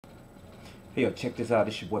Hey, yo, check this out.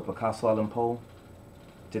 This your boy PiKaHsSo.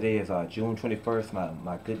 Today is June 21st,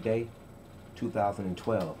 my good day,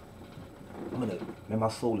 2012. Man, my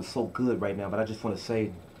soul is so good right now, but I just want to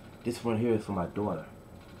say, this one here is for my daughter.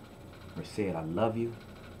 Merced, I love you.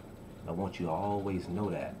 I want you to always know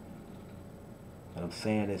that. And I'm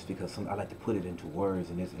saying this because I like to put it into words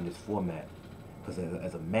in this format. Because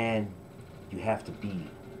as a man, you have to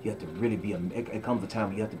really be it comes a time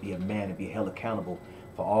when you have to be a man and be held accountable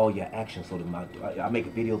for all your actions. So that I make a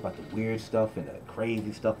video about the weird stuff and the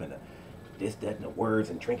crazy stuff and the this, that, and the words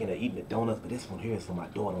and drinking and eating the donuts. But this one here is for my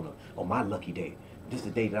daughter on my lucky day. This is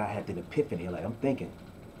the day that I had the epiphany. Like, I'm thinking,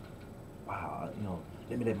 wow,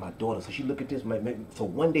 let me let my daughter. So she look at this. So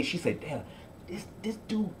one day she said, "Damn, this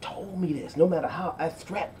dude told me this. No matter how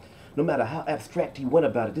abstract he went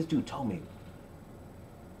about it, this dude told me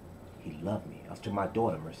he loved me." I was to my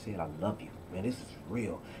daughter, Merced, I love you. Man, this is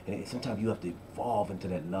real. And sometimes you have to evolve into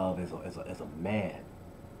that love as a man.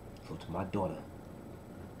 So to my daughter,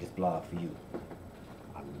 this blog for you.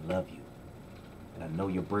 I love you. And I know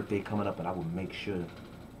your birthday coming up, and I will make sure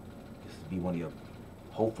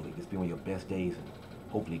hopefully this be one of your best days, and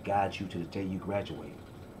hopefully guide you to the day you graduate.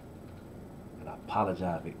 And I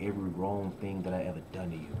apologize for every wrong thing that I ever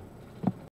done to you.